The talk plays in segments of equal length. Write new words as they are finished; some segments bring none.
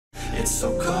It's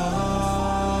so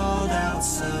cold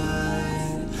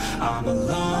outside. I'm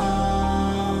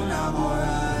alone, I'm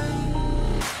alright.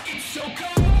 It's so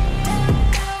cold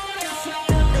outside.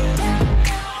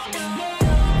 I'm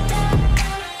alone.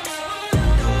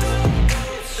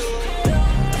 It's so cold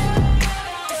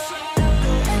outside.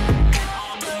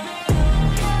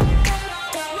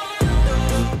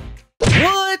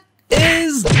 What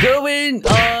is going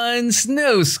on,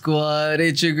 Snow Squad?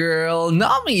 It's your girl,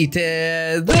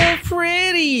 Namite, the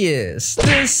prettiest,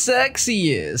 the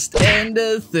sexiest, and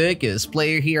the thickest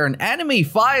player here on Anime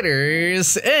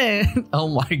Fighters. And oh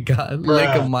my god, look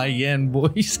at my yen,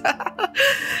 boys.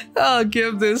 I'll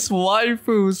give this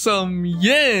waifu some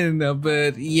yen.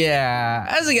 But yeah,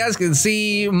 as you guys can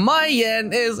see, my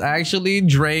yen is actually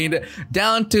drained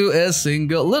down to a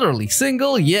literally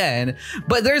single yen.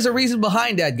 But there's a reason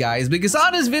behind that, guys, because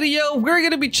on this video, we're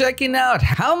gonna be checking out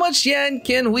how much yen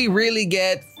can we really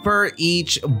get for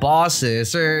each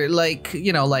bosses, or like,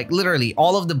 you know, like literally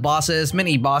all of the bosses,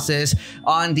 mini bosses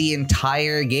on the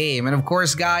entire game. And of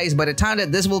course, guys, by the time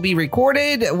that this will be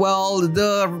recorded, well,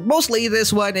 the most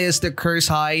latest one is the Curse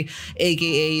High,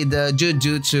 aka the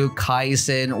Jujutsu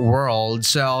Kaisen world.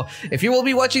 So if you will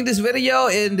be watching this video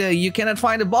and you cannot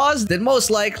find a boss, then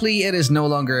most likely it is no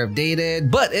longer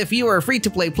updated. But if you are a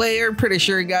free-to-play player, pretty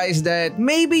sure, guys, that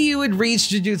maybe you would reach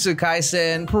Jujutsu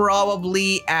Kaisen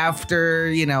probably after,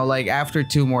 you know, like after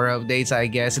 2 more updates, I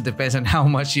guess. It depends on how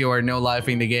much you are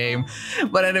no-lifing the game.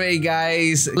 But anyway,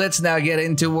 guys, let's now get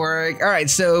into work. All right,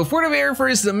 so for the very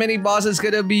first, the mini boss is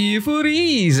gonna be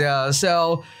Frieza.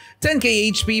 So 10k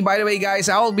HP. By the way, guys,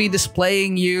 I will be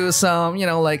displaying you some, you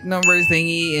know, like number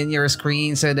thingy in your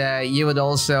screen so that you would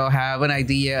also have an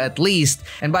idea at least.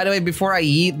 And by the way, before I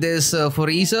eat this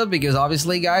Frieza, because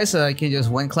obviously, guys, I can just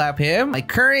one clap him, my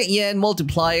current yen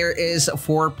multiplier is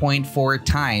 4.4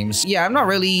 times. Yeah, I'm not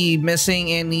really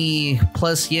missing any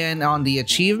plus yen on the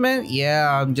achievement.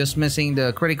 Yeah, I'm just missing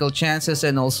the critical chances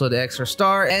and also the extra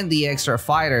star and the extra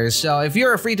fighters. So if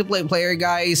you're a free-to-play player,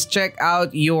 guys, check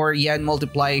out your yen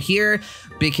multiplier here,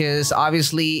 because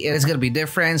obviously it's gonna be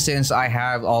different since I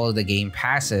have all of the game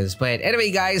passes. But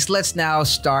anyway, guys, let's now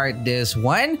start this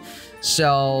one.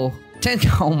 So 10,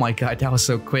 oh my god, that was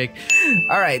so quick.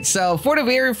 All right, so for the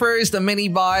very first, the mini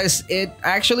boss, it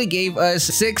actually gave us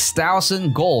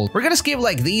 6,000 gold. We're gonna skip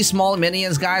like these small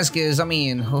minions, guys, because I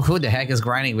mean, who the heck is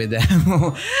grinding with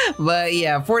them? But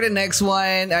yeah, for the next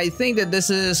one, I think that this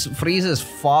is Frieza's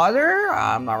father.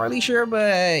 I'm not really sure,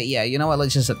 but yeah, you know what,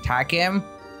 let's just attack him.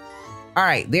 All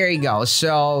right, there you go.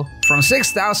 So from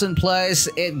 6,000 plus,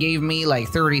 it gave me like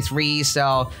 33.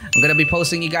 So I'm gonna be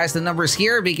posting you guys the numbers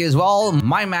here because, well,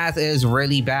 my math is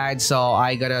really bad. So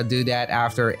I gotta do that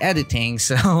after editing.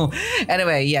 So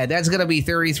anyway, yeah, that's gonna be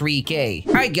 33k.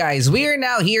 All right, guys, we are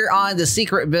now here on the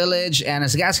secret village. And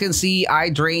as you guys can see, I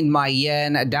drained my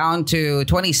yen down to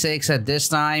 26 at this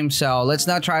time. So let's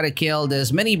now try to kill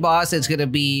this mini boss. It's gonna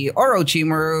be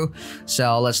Orochimaru.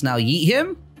 So let's now yeet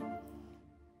him.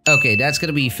 Okay, that's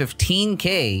gonna be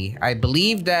 15k. I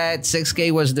believe that 6k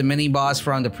was the mini boss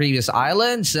from the previous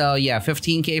island. So yeah,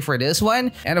 15k for this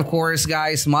one. And of course,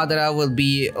 guys, Madara will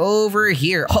be over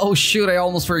here. Oh shoot, I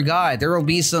almost forgot. There will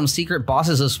be some secret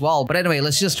bosses as well. But anyway,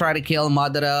 let's just try to kill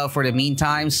Madara for the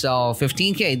meantime. So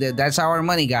 15k, that's our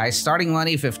money, guys. Starting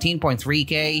money,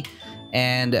 15.3k.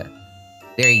 And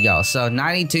there you go. So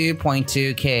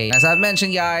 92.2k. As I've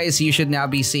mentioned, guys, you should now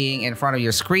be seeing in front of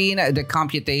your screen the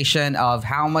computation of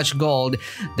how much gold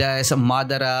does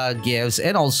Madara gives,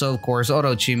 and also, of course,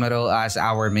 Orochimaru as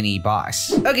our mini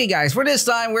boss. Okay, guys, for this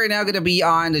time, we're now going to be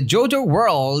on the JoJo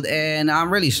world, and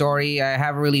I'm really sorry, I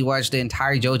haven't really watched the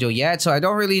entire JoJo yet, so I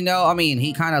don't really know. I mean,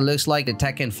 he kind of looks like the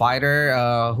Tekken fighter.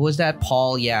 Who is that?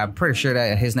 Paul? Yeah, I'm pretty sure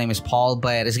that his name is Paul,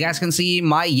 but as you guys can see,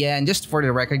 my yen, just for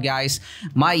the record, guys,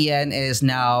 my yen is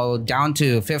now down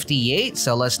to 58.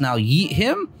 So let's now yeet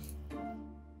him.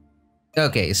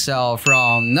 Okay, so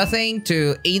from nothing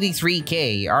to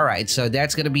 83k. All right, so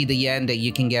that's gonna be the yen that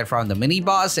you can get from the mini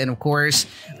boss. And of course,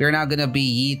 we're now gonna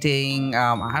be yeeting,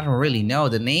 I don't really know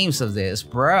the names of this,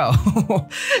 bro.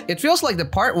 It feels like the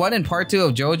part 1 and part 2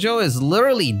 of JoJo is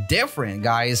literally different,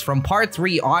 guys, from part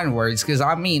 3 onwards, because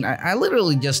I mean, I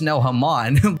literally just know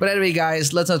Hamon. But anyway,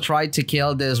 guys, let's now try to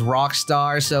kill this rock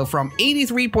star. So from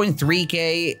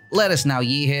 83.3k, let us now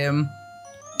yeet him.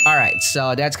 Alright,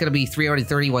 so that's gonna be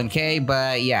 331k,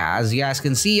 but yeah, as you guys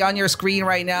can see on your screen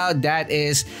right now, that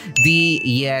is the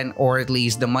yen, or at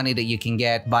least the money that you can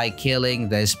get by killing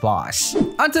this boss.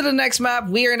 On to the next map,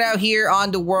 we are now here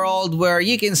on the world where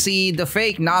you can see the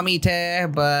fake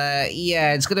Namite, but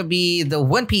yeah, it's gonna be the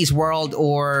One Piece world,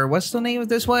 or what's the name of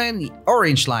this one?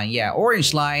 Orange Line, yeah,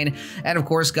 Orange Line. And of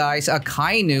course, guys,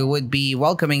 Akainu would be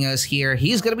welcoming us here.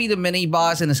 He's gonna be the mini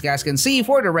boss, and as you guys can see,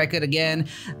 for the record again,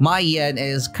 my yen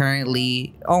is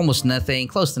currently almost nothing,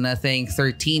 close to nothing,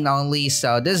 13 only.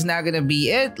 So this is now gonna be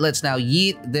it. Let's now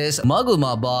yeet this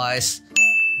Maguma boss.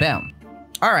 Bam.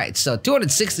 All right, so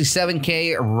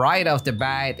 267k right off the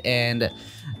bat, and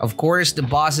of course the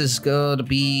boss is gonna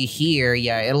be here.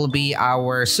 Yeah, it'll be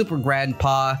our super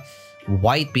grandpa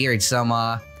Whitebeard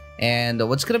sama. And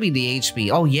what's gonna be the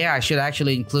HP? Oh yeah, I should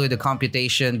actually include the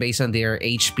computation based on their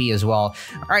HP as well.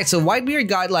 Alright, so Whitebeard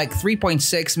got like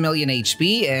 3.6 million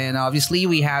HP, and obviously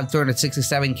we have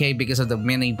 267k because of the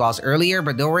mini boss earlier,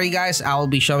 but don't worry guys, I will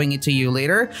be showing it to you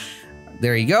later.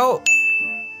 There you go.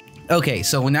 Okay,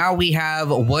 so now we have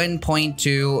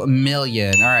 1.2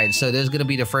 million. All right, so this is gonna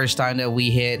be the first time that we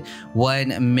hit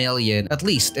 1 million, at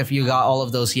least if you got all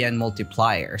of those yen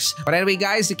multipliers. But anyway,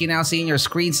 guys, you can now see on your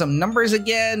screen some numbers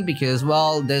again because,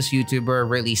 well, this YouTuber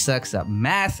really sucks at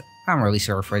math. I'm really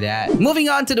sorry for that. Moving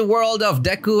on to the world of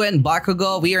Deku and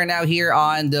Bakugo, we are now here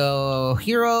on the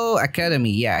Hero Academy.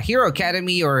 Yeah, Hero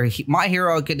Academy or My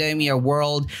Hero Academia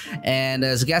world. And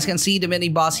as you guys can see, the mini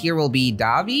boss here will be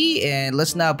Davi. And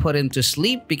let's now put him to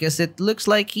sleep because it looks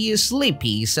like he is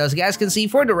sleepy. So as you guys can see,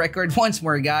 for the record, once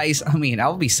more, guys, I mean,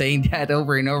 I'll be saying that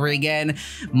over and over again.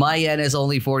 My yen is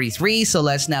only 43, so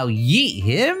let's now yeet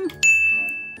him.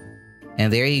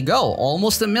 And there you go,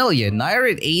 almost a million,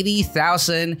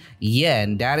 980,000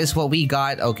 yen. That is what we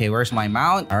got. Okay, where's my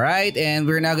mount? All right, and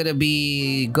we're now gonna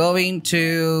be going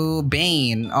to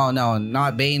Bane. Oh no,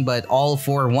 not Bane, but All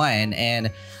for One.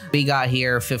 And we got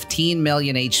here 15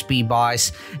 million HP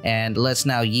boss. And let's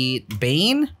now yeet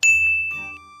Bane.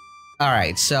 All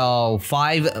right, so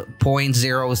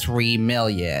 5.03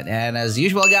 million. And as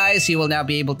usual, guys, you will now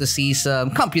be able to see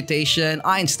some computation,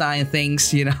 Einstein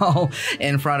things, you know,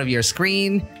 in front of your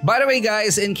screen. By the way,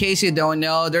 guys, in case you don't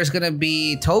know, there's gonna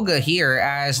be Toga here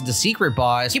as the secret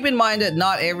boss. Keep in mind that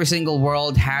not every single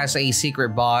world has a secret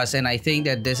boss, and I think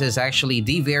that this is actually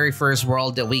the very first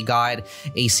world that we got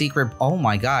a secret. Oh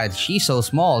my god, she's so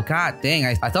small. God dang,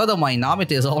 I thought that my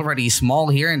Namite is already small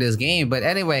here in this game, but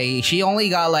anyway, she only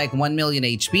got like 1 million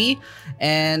HP,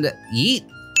 and yeet.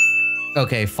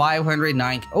 Okay,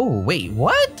 509. Oh, wait,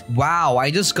 what? Wow,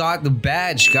 I just got the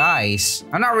badge, guys.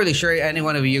 I'm not really sure any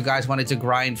one of you guys wanted to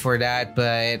grind for that,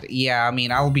 but yeah, I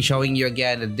mean, I will be showing you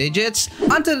again the digits.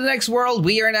 On to the next world,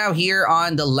 we are now here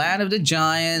on the Land of the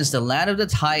Giants, the Land of the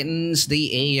Titans, the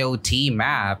AOT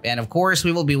map. And of course,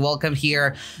 we will be welcomed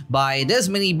here by this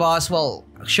mini boss. Well,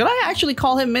 should I actually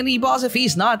call him mini boss if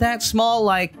he's not that small?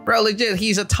 Like, bro, legit,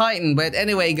 he's a titan. But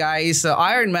anyway, guys,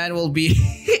 Iron Man will be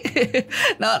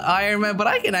not Iron Man, but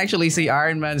I can actually see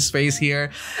Iron Man's face here.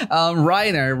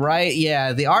 Reiner, right?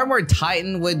 Yeah, the armored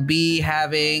titan would be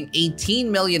having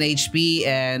 18 million HP,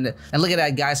 and look at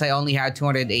that, guys, I only had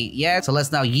 208 yet. So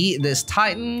let's now yeet this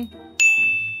titan.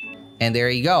 And there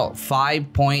you go,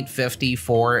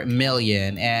 5.54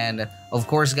 million. And of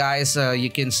course, guys, you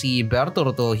can see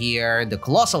Bertoldo here, the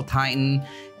Colossal Titan.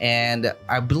 And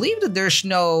I believe that there's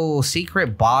no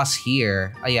secret boss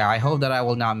here. Yeah, I hope that I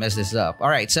will not mess this up. All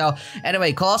right, so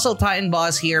anyway, Colossal Titan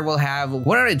boss here will have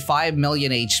 105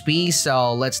 million HP.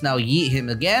 So let's now yeet him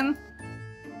again.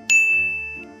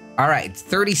 All right,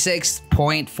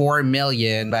 36.4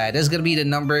 million, but this is gonna be the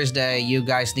numbers that you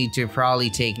guys need to probably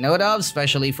take note of,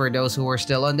 especially for those who are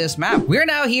still on this map. We're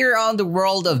now here on the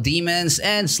world of demons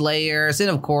and slayers,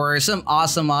 and of course, some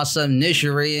awesome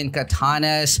Nishurian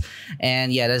katanas.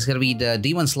 And yeah, that's gonna be the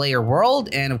Demon Slayer world.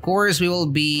 And of course, we will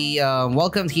be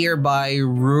welcomed here by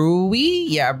Rui.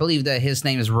 Yeah, I believe that his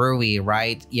name is Rui,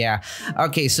 right? Yeah.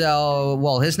 Okay, so,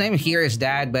 well, his name here is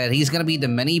Dad, but he's gonna be the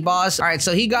mini boss. All right,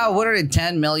 so he got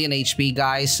 110 million HP,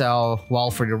 guys. So,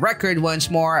 well, for the record, once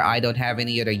more, I don't have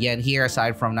any other yen here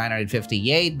aside from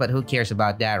 958, but who cares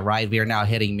about that, right? We are now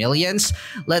hitting millions.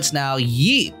 Let's now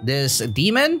yeet this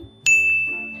demon.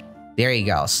 There you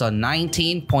go. So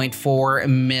 19.4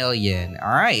 million. All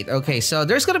right. Okay. So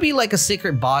there's going to be like a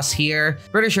secret boss here.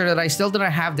 Pretty sure that I still don't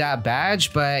have that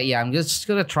badge, but yeah, I'm just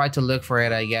going to try to look for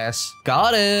it, I guess.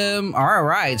 Got him. All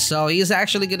right. So he's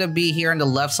actually going to be here on the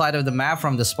left side of the map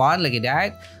from the spawn. Look at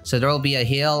that. So there will be a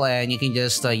hill and you can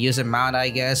just use a mount, I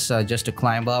guess, just to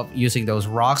climb up using those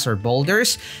rocks or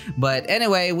boulders. But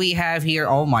anyway, we have here,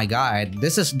 oh my God,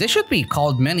 this should be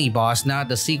called mini boss, not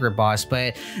the secret boss.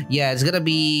 But yeah, it's going to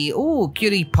be, ooh,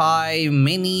 cutie pie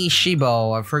mini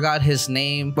Shibo. I forgot his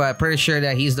name, but pretty sure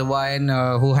that he's the one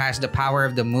who has the power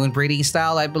of the moon breathing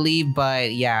style, I believe.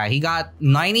 But yeah, he got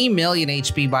 90 million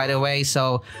HP, by the way.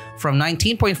 So from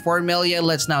 19.4 million,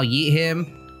 let's now yeet him.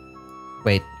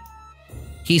 Wait.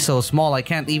 He's so small, I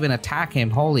can't even attack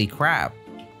him. Holy crap.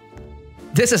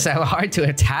 This is how hard to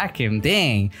attack him.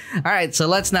 Dang. Alright, so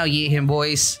let's now yeet him,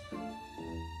 boys.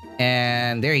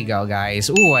 And there you go, guys.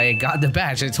 Ooh, I got the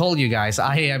badge. I told you guys,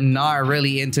 I am not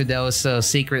really into those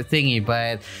secret thingy.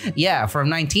 But yeah, from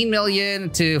 19 million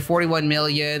to 41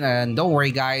 million. And don't worry,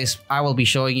 guys. I will be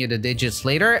showing you the digits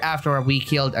later after we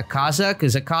killed Akasa.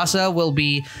 Because Akasa will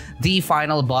be the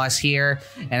final boss here.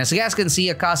 And as you guys can see,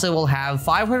 Akasa will have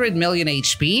 500 million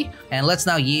HP. And let's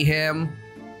now yeet him.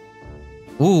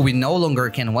 Ooh, we no longer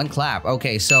can one clap.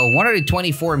 Okay, so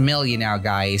 124 million now,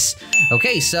 guys.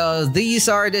 Okay, so these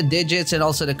are the digits and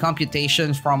also the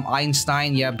computations from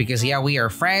Einstein. Yeah, because yeah, we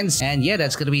are friends. And yeah,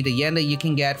 that's gonna be the yen that you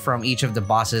can get from each of the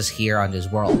bosses here on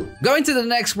this world. Going to the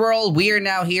next world, we are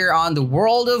now here on the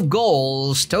world of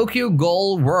goals, Tokyo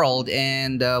Goal World.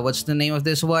 And what's the name of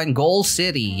this one? Goal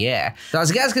City, yeah. So as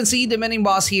you guys can see, the mini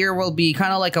boss here will be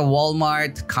kind of like a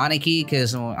Walmart Kaneki.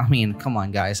 Because, I mean, come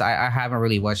on, guys. I haven't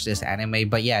really watched this anime.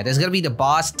 But yeah, there's gonna be the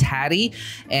boss Taddy,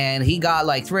 and he got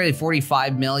like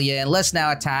 345 million. Let's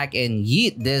now attack and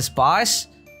yeet this boss.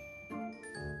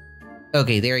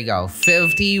 Okay, there you go.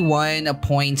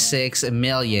 51.6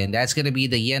 million. That's gonna be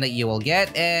the yen that you will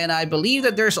get. And I believe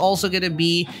that there's also gonna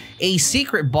be a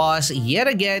secret boss yet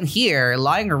again here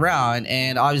lying around.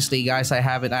 And obviously, guys, I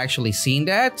haven't actually seen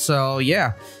that. So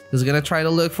yeah, just gonna try to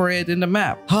look for it in the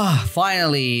map.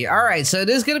 Finally. All right, so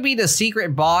this is gonna be the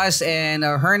secret boss, and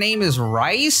her name is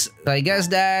Rice. So I guess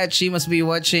that she must be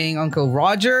watching Uncle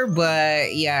Roger,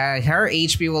 but yeah, her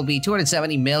HP will be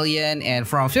 270 million, and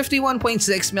from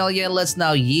 51.6 million, let's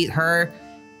now yeet her.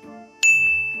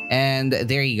 And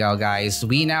there you go, guys.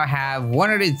 We now have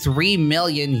 103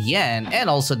 million yen and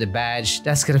also the badge.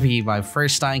 That's gonna be my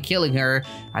first time killing her.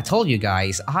 I told you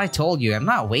guys, I'm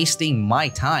not wasting my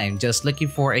time just looking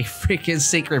for a freaking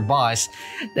secret boss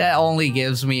that only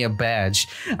gives me a badge.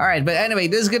 All right, but anyway,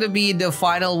 this is gonna be the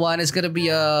final one. It's gonna be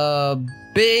a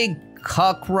big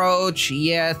cockroach,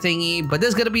 yeah, thingy. But this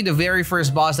is gonna be the very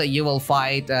first boss that you will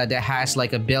fight that has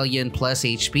like a billion plus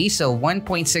HP. So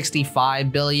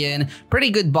 1.65 billion. Pretty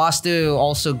good boss to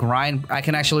also grind. I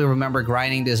can actually remember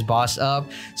grinding this boss up.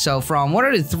 So from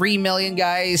 103 million,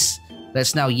 guys,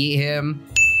 let's now yeet him.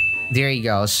 There you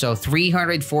go. So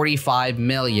 345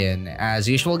 million. As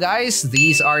usual, guys,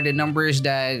 these are the numbers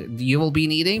that you will be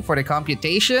needing for the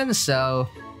computation. So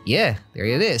yeah, there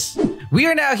it is. We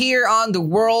are now here on the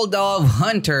world of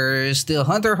hunters, the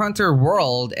Hunter x Hunter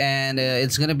world, and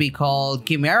it's gonna be called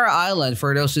Chimera Island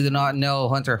for those who do not know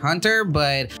Hunter x Hunter.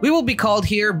 But we will be called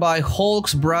here by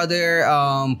Hulk's brother,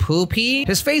 Poopy.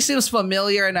 His face seems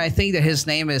familiar, and I think that his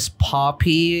name is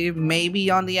Poppy, maybe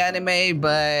on the anime.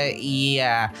 But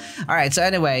yeah, all right. So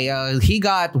anyway, he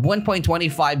got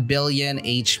 1.25 billion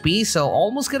HP, so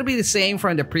almost gonna be the same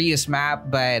from the previous map.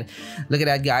 But look at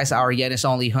that, guys. Our yen is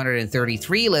only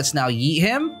 133. Let's now yeet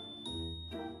him.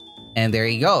 And there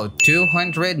you go,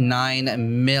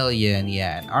 209 million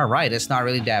yen. All right, it's not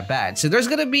really that bad. So there's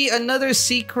gonna be another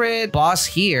secret boss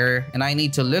here, and I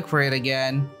need to look for it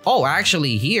again. Oh,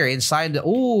 actually here inside the,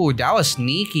 oh, that was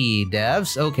sneaky,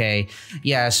 devs. Okay,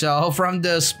 yeah, so from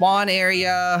the spawn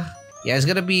area, yeah, it's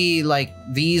gonna be like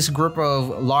these group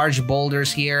of large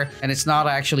boulders here, and it's not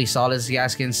actually solid, as you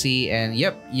guys can see. And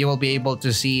yep, you will be able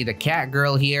to see the cat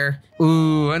girl here.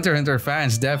 Ooh, Hunter x Hunter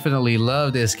fans definitely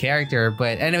love this character.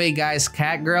 But anyway, guys,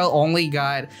 cat girl only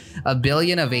got a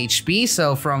billion of HP,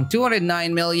 so from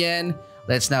 209 million,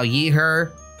 let's now yeet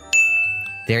her.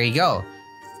 There you go.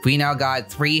 We now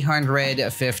got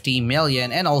 350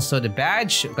 million and also the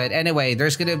badge. But anyway,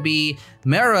 there's gonna be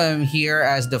Meruem here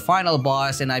as the final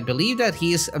boss, and I believe that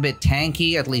he's a bit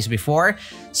tanky, at least before.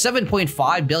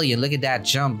 7.5 billion. Look at that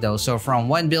jump though. So from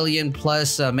 1 billion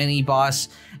plus mini boss,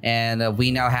 and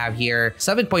we now have here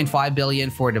 7.5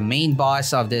 billion for the main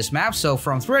boss of this map. So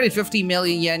from 350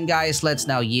 million yen, guys, let's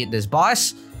now yeet this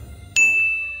boss.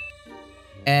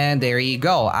 And there you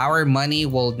go. Our money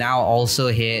will now also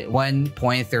hit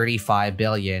 1.35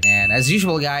 billion. And as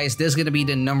usual, guys, this is going to be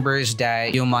the numbers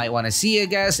that you might want to see, I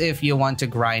guess, if you want to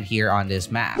grind here on this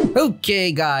map.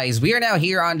 Okay, guys, we are now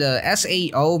here on the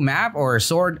SAO map, or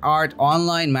Sword Art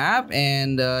Online map.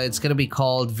 And it's going to be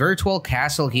called Virtual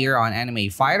Castle here on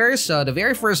Anime Fighters. So the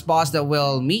very first boss that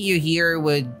will meet you here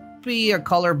would be a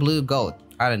color blue goat.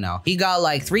 I don't know. He got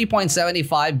like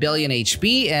 3.75 billion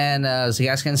HP, and as you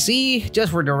guys can see,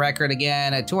 just for the record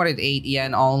again, at 208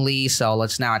 yen only. So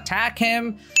let's now attack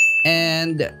him,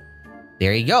 and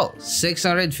there you go,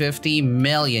 650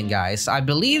 million, guys. I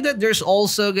believe that there's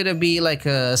also gonna be like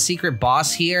a secret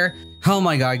boss here. Oh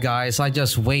my god, guys, I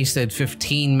just wasted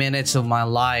 15 minutes of my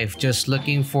life just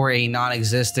looking for a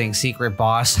non-existing secret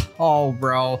boss. Oh,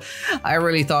 bro, I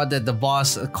really thought that the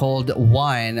boss called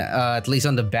 1, at least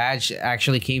on the badge,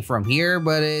 actually came from here,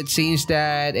 but it seems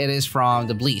that it is from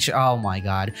the Bleach. Oh my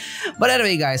god. But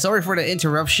anyway, guys, sorry for the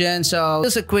interruption. So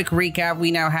just a quick recap.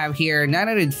 We now have here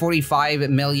 945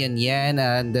 million yen,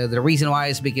 and the reason why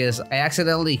is because I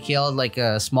accidentally killed like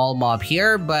a small mob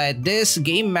here, but this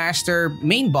Game Master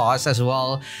main boss as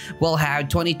well will have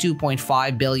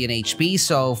 22.5 billion HP.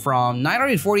 So from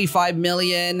 945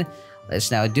 million,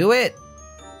 let's now do it.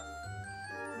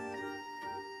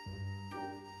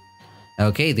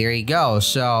 Okay, there you go.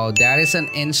 So that is an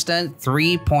instant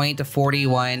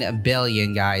 3.41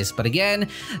 billion, guys. But again,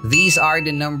 these are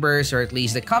the numbers, or at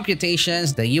least the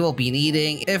computations that you will be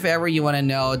needing if ever you want to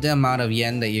know the amount of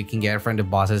yen that you can get from the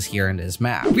bosses here in this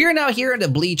map. We are now here in the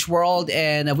Bleach world,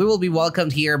 and we will be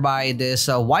welcomed here by this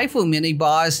waifu mini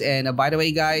boss. And by the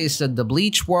way, guys, the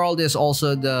Bleach world is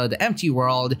also the empty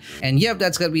world. And yep,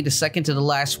 that's gonna be the second to the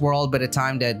last world by the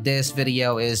time that this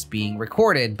video is being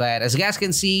recorded. But as you guys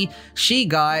can see, she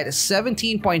got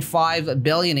 17.5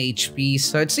 billion HP,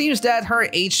 so it seems that her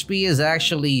HP is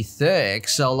actually thick.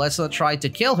 So let's not try to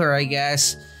kill her, I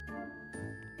guess.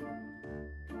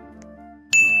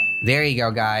 There you go,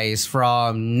 guys,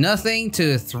 from nothing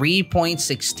to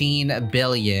 3.16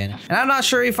 billion. And I'm not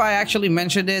sure if I actually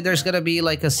mentioned it, there's gonna be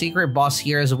like a secret boss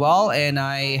here as well, and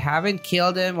I haven't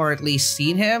killed him or at least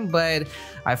seen him, but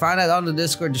I found out on the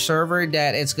Discord server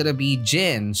that it's gonna be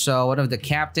Jin, so one of the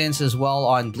captains as well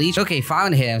on Bleach. Okay,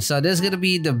 found him. So this is gonna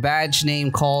be the badge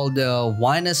name called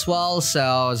 1 as well.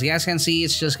 So as you guys can see,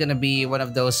 it's just gonna be one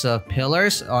of those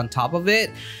pillars on top of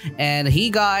it, and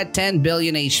he got 10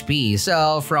 billion HP.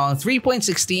 So from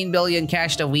 3.16 billion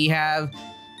cash that we have,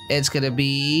 it's gonna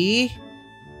be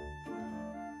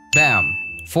bam,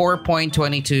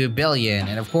 4.22 billion.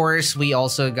 And of course, we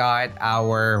also got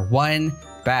our 1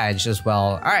 badge as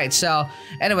well. All right, so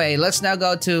anyway, let's now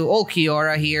go to old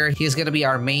Kiora here. He's gonna be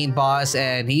our main boss,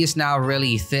 and he's now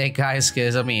really thick, guys,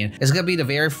 because I mean, it's gonna be the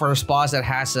very first boss that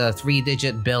has a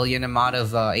 3-digit billion amount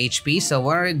of HP. So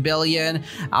 100 billion.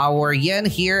 Our yen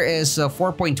here is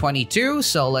 4.22.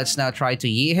 So let's now try to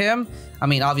yeet him. I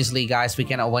mean, obviously, guys, we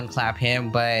cannot one clap him,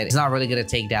 but it's not really gonna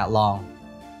take that long.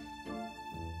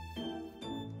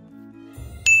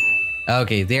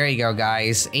 Okay, there you go,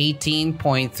 guys,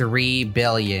 18.3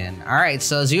 billion. All right,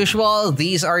 so as usual,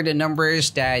 these are the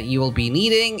numbers that you will be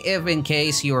needing if in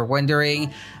case you are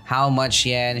wondering how much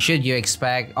yen should you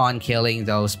expect on killing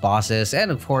those bosses,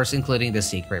 and of course including the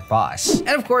secret boss. And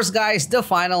of course, guys, the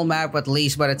final map, at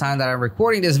least by the time that I'm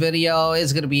recording this video,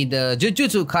 is gonna be the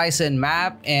Jujutsu Kaisen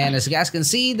map. And as you guys can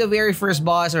see, the very first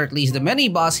boss, or at least the mini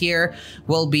boss here,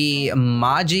 will be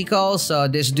Majiko. So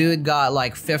this dude got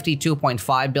like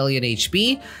 52.5 billion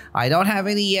HP. I don't have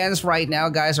any yens right now,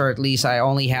 guys, or at least I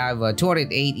only have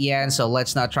 208 yen. So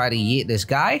let's not try to yeet this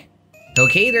guy.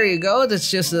 Okay, there you go.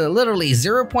 That's just literally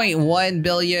 0.1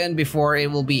 billion before it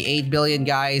will be 8 billion,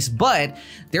 guys. But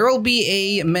there will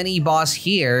be a mini boss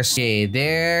here. Okay,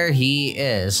 there he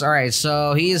is. All right,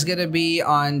 so he is gonna be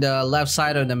on the left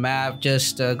side of the map.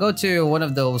 Just go to one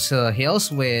of those hills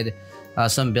with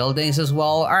some buildings as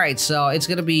well. All right, so it's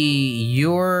gonna be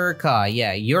Yurka.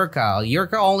 Yeah, Yurka.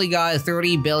 Yurka only got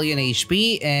 30 billion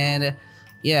HP, and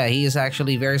yeah, he is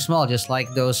actually very small, just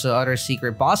like those other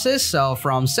secret bosses. So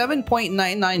from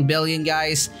 7.99 billion,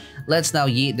 guys, let's now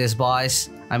yeet this boss.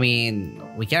 I mean,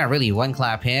 we can't really one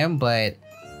clap him, but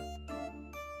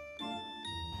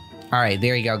all right,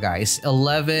 there you go, guys.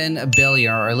 11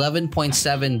 billion or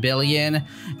 11.7 billion.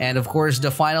 And of course, the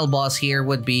final boss here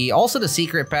would be also the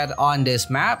secret pet on this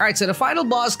map. All right, so the final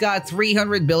boss got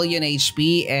 300 billion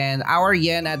HP, and our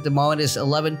yen at the moment is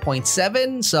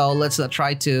 11.7. So let's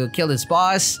try to kill this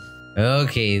boss.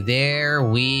 Okay, there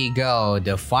we go.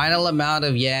 The final amount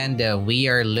of yen that we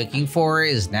are looking for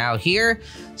is now here.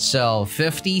 So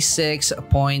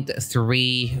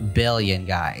 56.3 billion,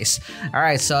 guys. All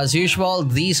right, so as usual,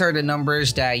 these are the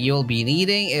numbers that you'll be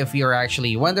needing if you're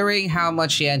actually wondering how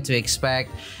much yen to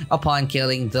expect upon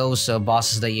killing those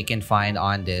bosses that you can find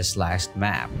on this last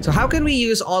map. So how can we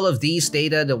use all of these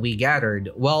data that we gathered?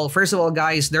 Well, first of all,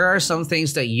 guys, there are some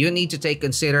things that you need to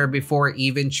consider before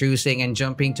even choosing and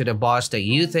jumping to the boss that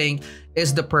you think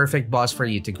is the perfect boss for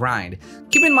you to grind.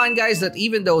 Keep in mind, guys, that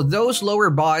even though those lower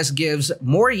boss gives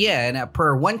more yen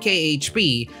per 1k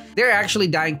HP, they're actually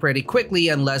dying pretty quickly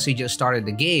unless you just started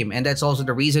the game. And that's also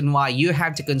the reason why you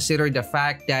have to consider the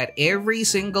fact that every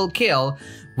single kill,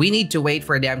 we need to wait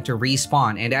for them to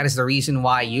respawn, and that is the reason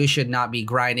why you should not be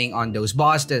grinding on those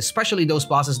bosses, especially those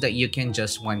bosses that you can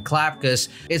just one clap, because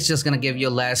it's just gonna give you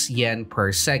less yen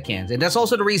per second. And that's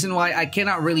also the reason why I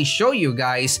cannot really show you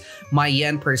guys my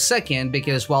yen per second,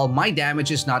 because, well, my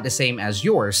damage is not the same as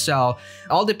yours. So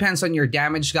all depends on your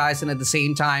damage, guys, and at the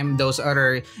same time, those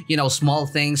other, you know, small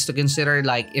things to consider,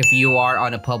 like if you are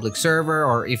on a public server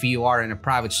or if you are in a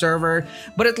private server.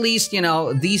 But at least, you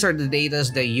know, these are the data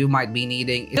that you might be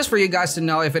needing just for you guys to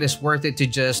know if it is worth it to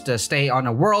just stay on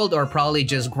a world, or probably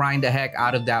just grind the heck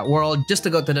out of that world just to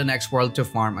go to the next world to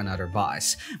farm another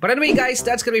boss. But anyway, guys,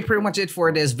 that's gonna be pretty much it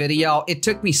for this video. It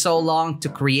took me so long to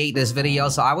create this video,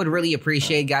 so I would really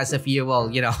appreciate, guys, if you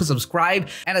will, you know, subscribe,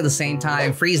 and at the same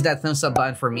time, freeze that thumbs up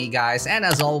button for me, guys. And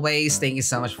as always, thank you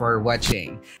so much for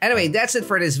watching. Anyway, that's it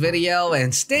for this video,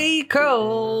 and stay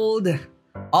cold.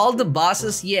 All the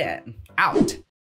bosses, yeah, out.